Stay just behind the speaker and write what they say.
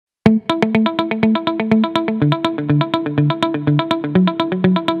Hi,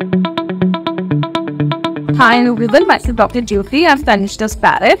 everyone. Myself, Dr. Jyoti. I've finished as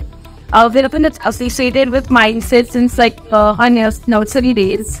parrot. We've been associated with Mindseed since our nursery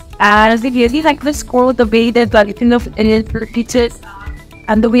days, and we really like the school, the way they're developing of teachers,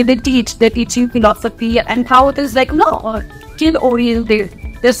 and the way they teach. They're teaching philosophy and how it is kid oriented.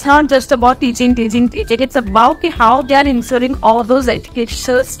 It's not just about teaching. It's about how they are inserting all those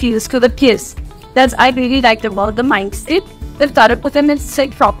educational skills to the kids. That's I really liked about the Mindseed. The curriculum is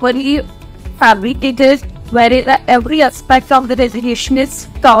properly fabricated, where every aspect of the education is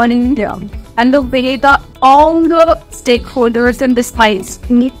covered in there. And the way that all the stakeholders in this place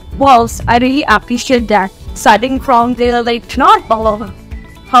involves, I really appreciate that. Starting from their not all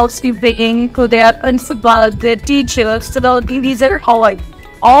housekeeping to their principals, their teachers, to the these are how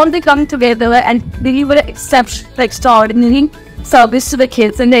all they come together and deliver extraordinary service to the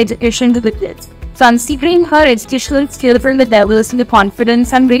kids and the education to the kids. So considering her educational skills and the levels and the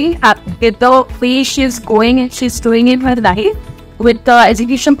confidence, I'm really happy with the way she's going and she's doing in her life with the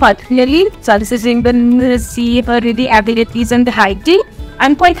education particularly. So this is in the see her really abilities and the writing.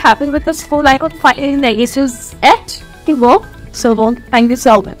 I'm quite happy with the school. I could find the issues at work. So thank you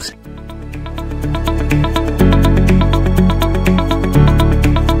so much.